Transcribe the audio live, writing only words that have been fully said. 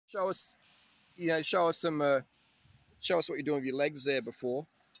Show us, show us some, show us what you're doing with your legs there before.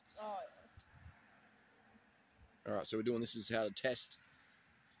 Oh, All right, so we're doing this is how to test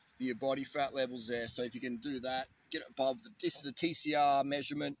your body fat levels there. So if you can do that, get it above this is a TCR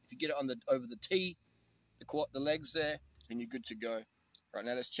measurement. If you get it on over the T, the legs there, then you're good to go. Right,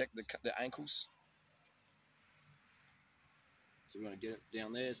 now let's check the ankles. So we're going to get it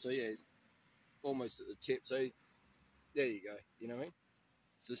down there. So yeah, almost at the tip. So there you go. You know what I mean?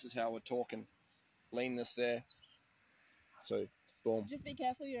 So this is how we're talking leanness there. So boom. just be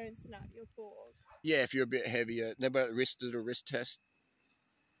careful you don't snap your fork. Yeah, if you're a bit heavier. Never did a wrist test.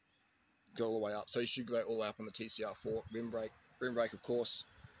 Go all the way up. So you should go all the way up on the TCR fork. Rim brake, of course.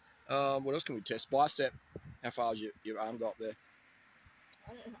 What else can we test? Bicep. How far has your arm got up there?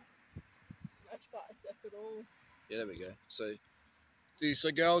 I don't have much bicep at all. Yeah, there we go.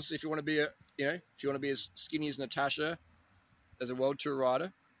 So girls, if you want to be if you want to be as skinny as Natasha, as a world tour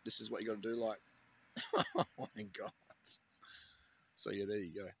rider, this is what you got to do. Like, oh my God. So yeah, there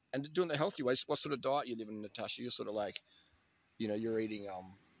you go. And doing the healthy ways. What sort of diet you living, Natasha? You're sort of like, you're eating Okay,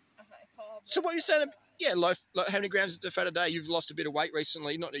 carb. So what you're saying? Yeah, how many grams of fat a day? You've lost a bit of weight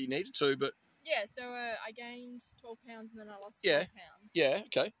recently. Not that you needed to, but yeah. So I gained 12 pounds and then I lost 12 pounds. Yeah.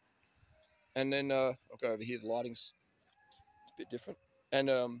 Okay. And then I'll go over here. The lighting's a bit different. And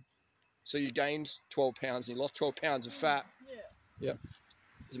so you gained 12 pounds and you lost 12 pounds of fat. Yeah. Yep.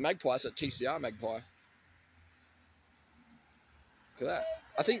 It's a magpie. It's a TCR magpie. Look at that.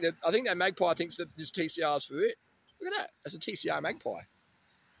 I think that magpie thinks that this TCR is for it. Look at that. That's a TCR magpie.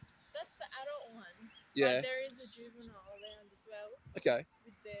 That's the adult one. Yeah. But there is a juvenile around as well. Okay.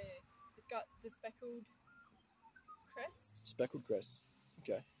 It's got the speckled crest. Speckled crest.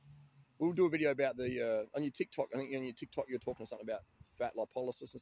 Okay. We'll do a video about on your TikTok. I think on your TikTok you're talking something about fat lipolysis and